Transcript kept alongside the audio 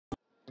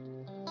Hey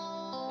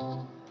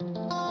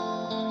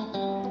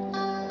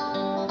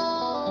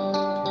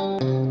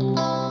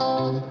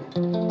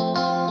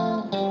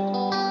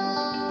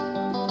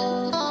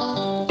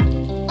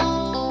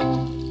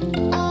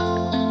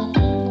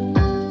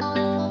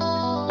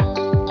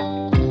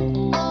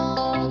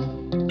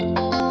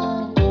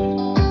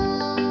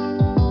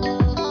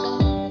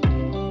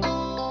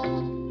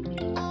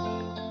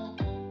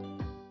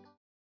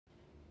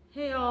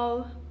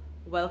all,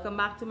 welcome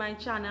back to my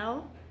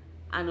channel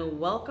and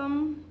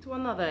welcome to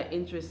another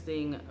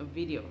interesting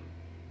video.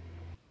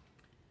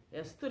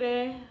 Yes,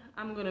 today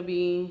I'm going to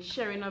be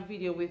sharing a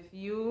video with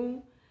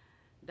you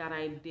that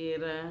I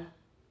did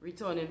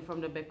returning from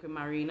the Bequia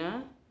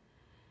Marina.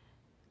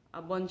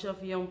 A bunch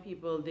of young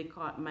people, they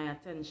caught my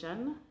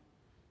attention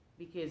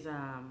because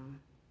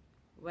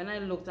when I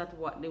looked at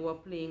what they were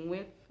playing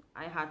with,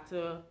 I had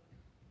to,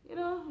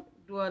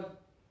 do a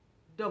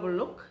double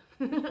look.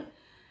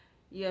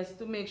 Yes,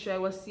 to make sure I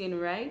was seeing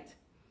right.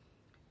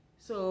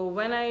 So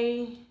when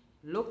I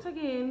looked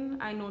again,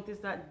 I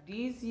noticed that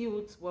these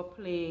youths were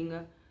playing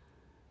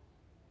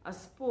a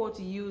sport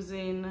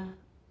using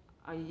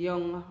a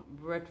young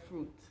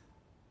breadfruit.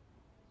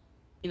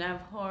 And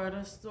I've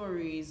heard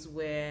stories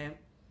where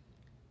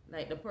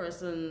like the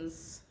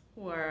persons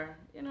who are,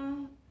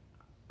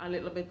 a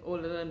little bit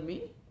older than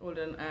me,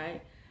 older than I,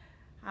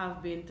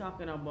 have been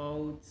talking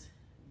about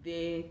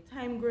their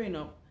time growing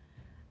up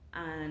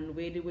and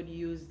where they would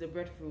use the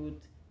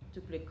breadfruit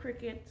to play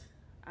cricket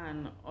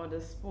and other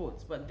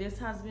sports. But this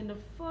has been the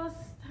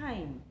first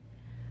time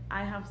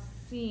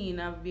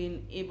I've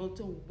been able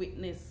to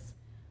witness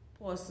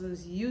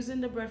persons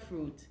using the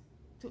breadfruit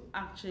to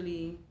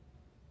actually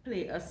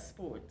play a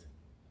sport.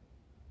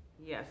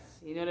 Yes,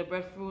 the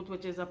breadfruit,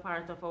 which is a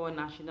part of our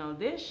national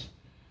dish.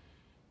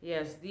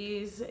 Yes,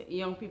 these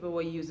young people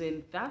were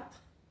using that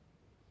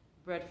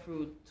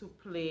breadfruit to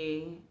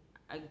play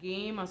a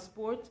game, a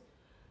sport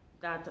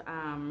that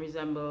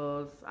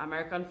resembles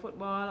American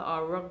football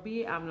or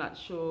rugby. I'm not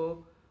sure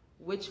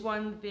which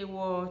one they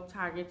were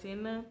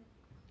targeting,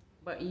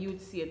 but you'd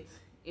see it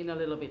in a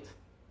little bit.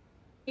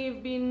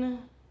 We've been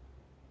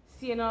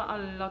seeing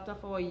a lot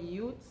of our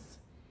youths,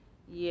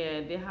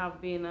 yeah, they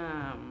have been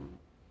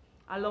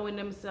allowing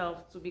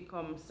themselves to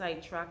become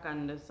sidetracked,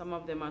 and some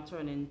of them are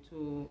turning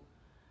to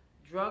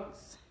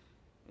drugs.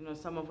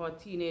 Some of our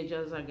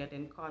teenagers are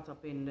getting caught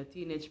up in the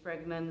teenage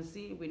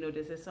pregnancy. We know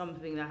this is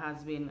something that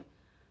has been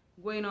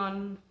going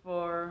on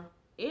for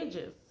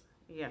ages,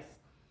 yes.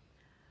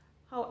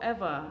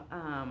 However,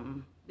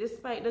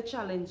 despite the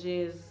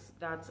challenges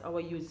that our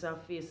youths are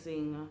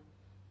facing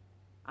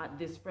at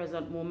this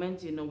present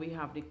moment, we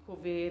have the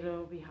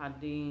COVID, we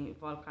had the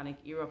volcanic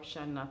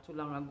eruption not too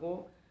long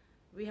ago,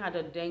 we had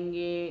a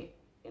dengue,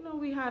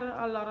 we had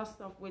a lot of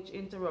stuff which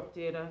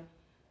interrupted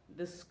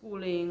the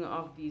schooling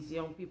of these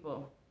young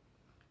people.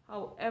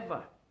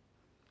 However,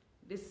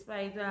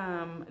 despite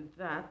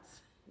that,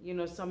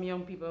 some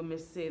young people may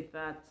say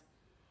that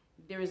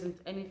there isn't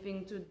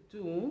anything to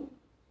do,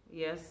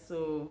 yes,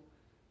 so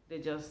they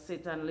just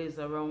sit and laze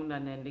around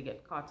and then they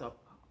get caught up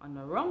on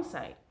the wrong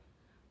side.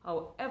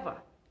 However,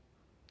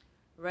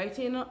 right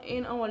in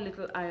our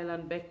little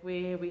island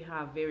Bequia, we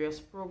have various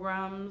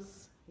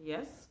programs,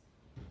 yes.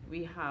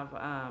 We have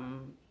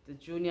the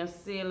junior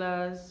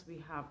sailors,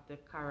 we have the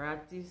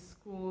karate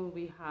school,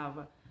 we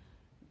have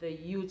the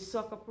youth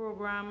soccer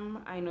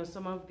program. I know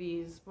some of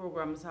these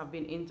programs have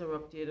been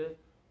interrupted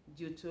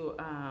due to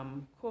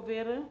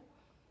COVID,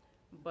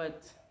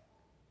 but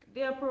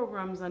there are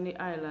programs on the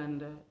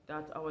island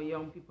that our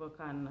young people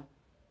can,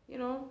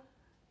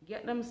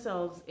 get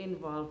themselves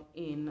involved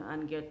in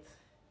and get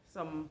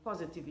some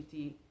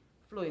positivity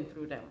flowing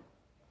through them.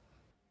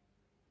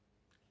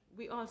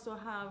 We also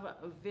have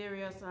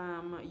various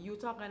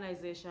youth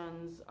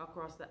organizations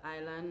across the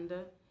island.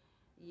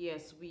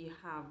 Yes, we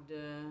have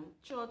the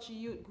church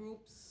youth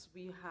groups,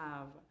 we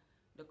have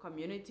the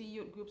community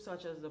youth groups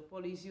such as the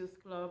Police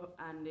Youth Club,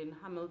 and in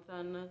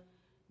Hamilton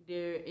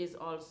there is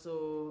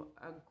also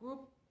a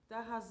group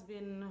that has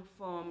been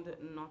formed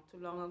not too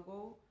long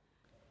ago.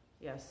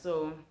 Yes,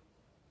 so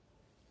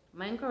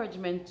my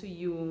encouragement to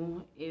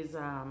you is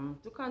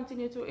to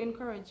continue to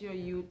encourage your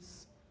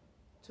youths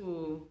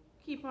to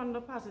keep on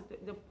the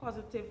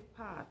positive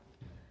path.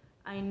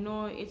 I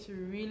know it's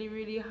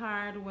really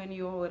hard when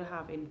you would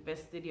have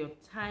invested your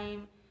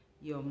time,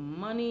 your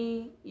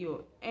money,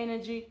 your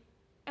energy,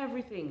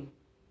 everything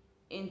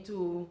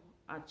into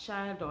a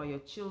child or your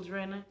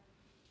children,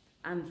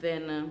 and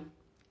then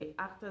it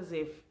acts as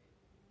if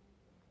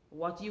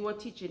what you were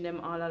teaching them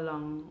all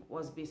along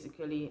was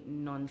basically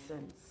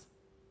nonsense.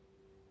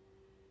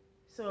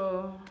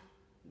 So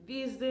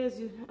these days,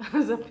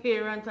 as a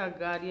parent or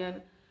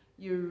guardian,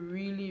 you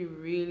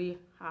really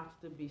have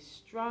to be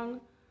strong,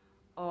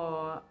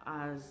 or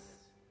as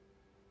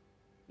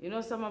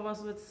some of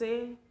us would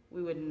say,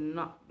 we would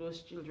knock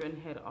those children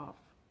head off.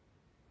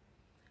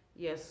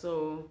 Yes,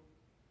 so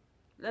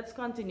let's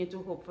continue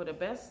to hope for the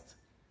best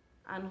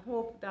and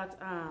hope that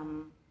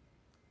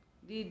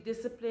the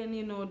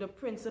discipline, the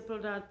principle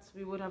that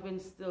we would have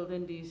instilled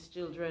in these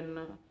children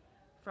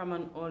from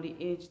an early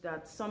age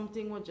that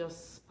something would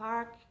just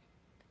spark.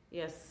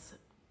 Yes,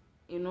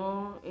 you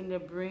know, in their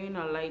brain,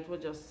 a light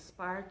would just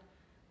spark,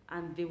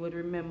 and they would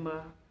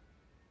remember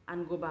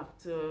and go back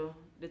to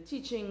the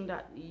teaching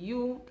that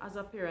you as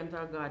a parent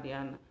or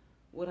guardian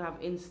would have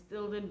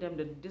instilled in them,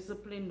 the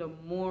discipline, the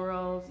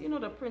morals, you know,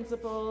 the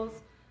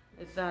principles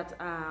that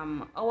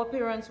our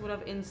parents would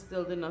have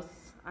instilled in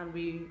us and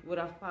we would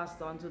have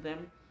passed on to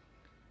them.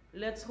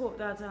 Let's hope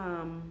that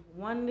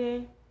one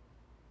day,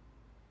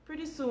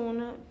 pretty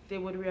soon, they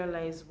would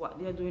realize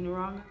what they're doing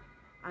wrong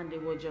and they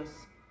would just,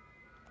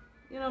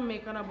 you know,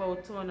 make an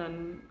about turn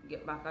and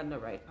get back on the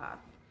right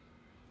path.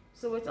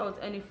 So without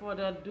any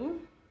further ado,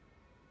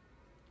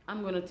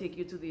 I'm going to take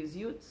you to these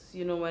youths.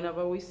 You know,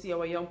 whenever we see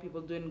our young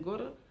people doing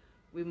good,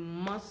 we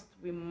must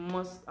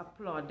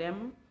applaud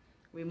them.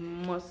 We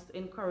must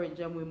encourage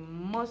them. We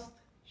must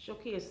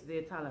showcase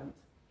their talent.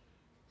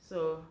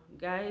 So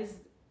guys,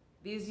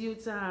 these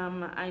youths,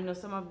 I know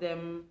some of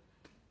them,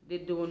 they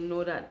don't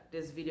know that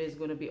this video is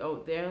going to be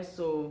out there.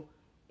 So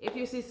if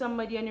you see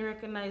somebody and you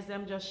recognize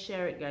them, just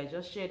share it, guys.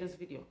 Just share this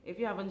video. If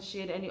you haven't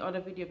shared any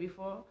other video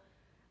before,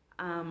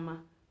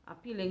 I'm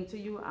appealing to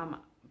you. I'm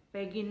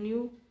begging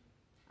you.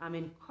 I'm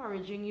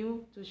encouraging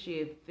you to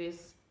share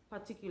this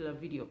particular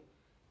video.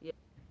 Yeah.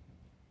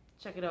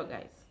 Check it out,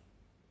 guys.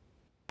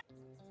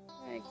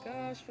 My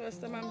gosh,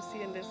 first time I'm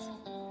seeing this.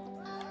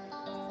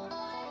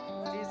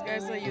 These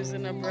guys are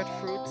using a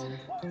breadfruit.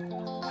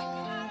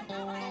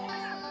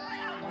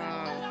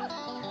 Wow.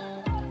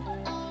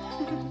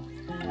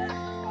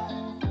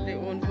 Their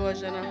own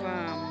version of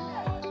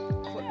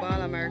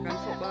football, American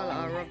football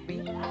or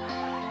rugby.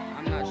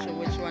 I'm not sure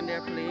which one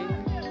they're playing,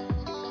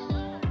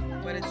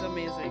 but it's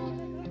amazing.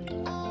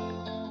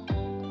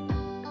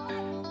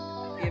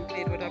 Being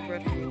played with a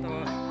breadfruit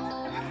or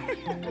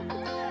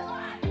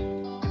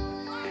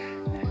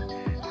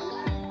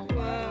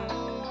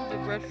wow, the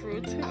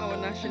breadfruit, our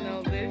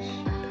national dish.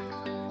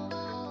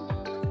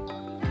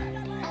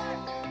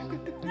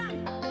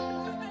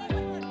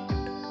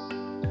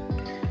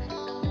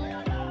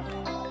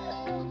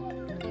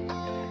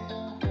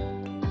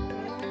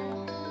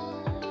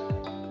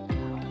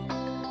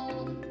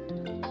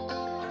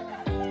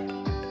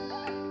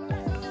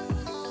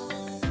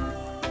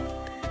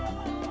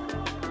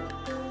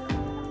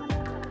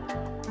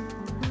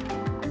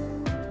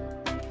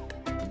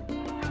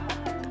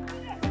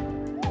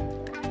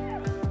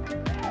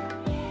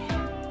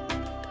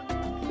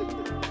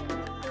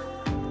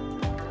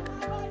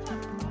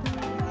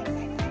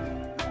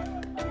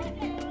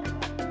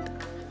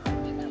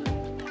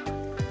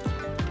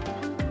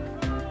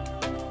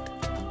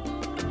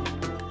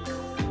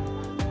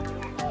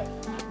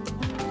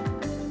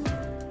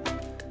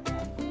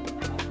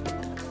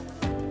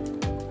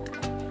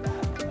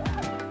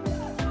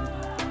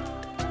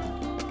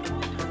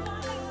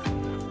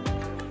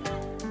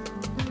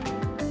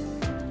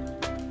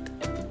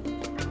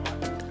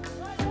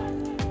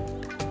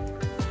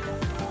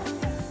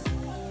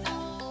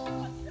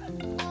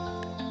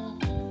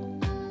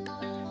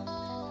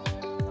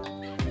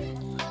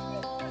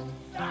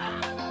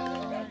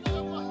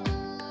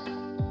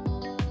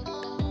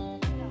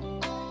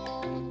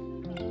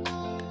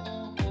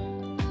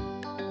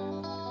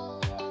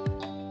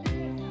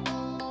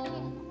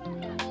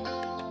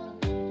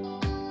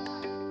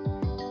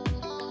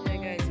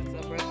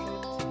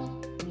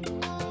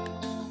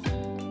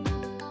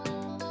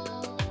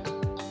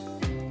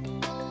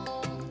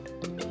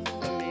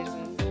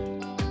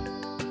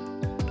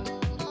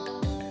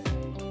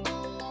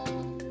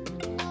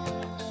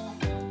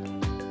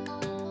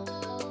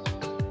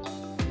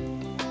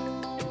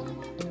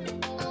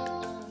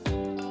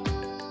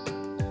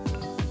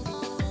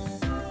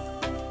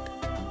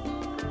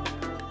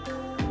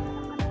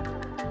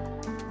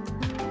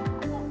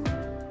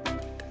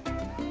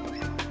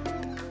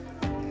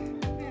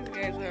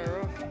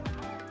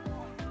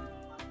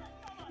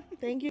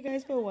 Thank you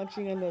guys for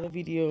watching another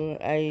video.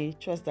 I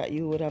trust that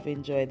you would have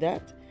enjoyed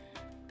that.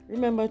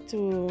 Remember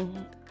to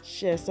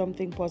share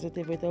something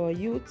positive with our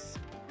youths,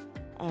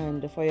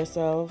 and for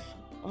yourself,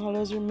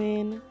 always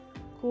remain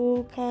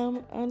cool,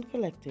 calm, and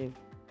collective.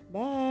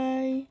 Bye.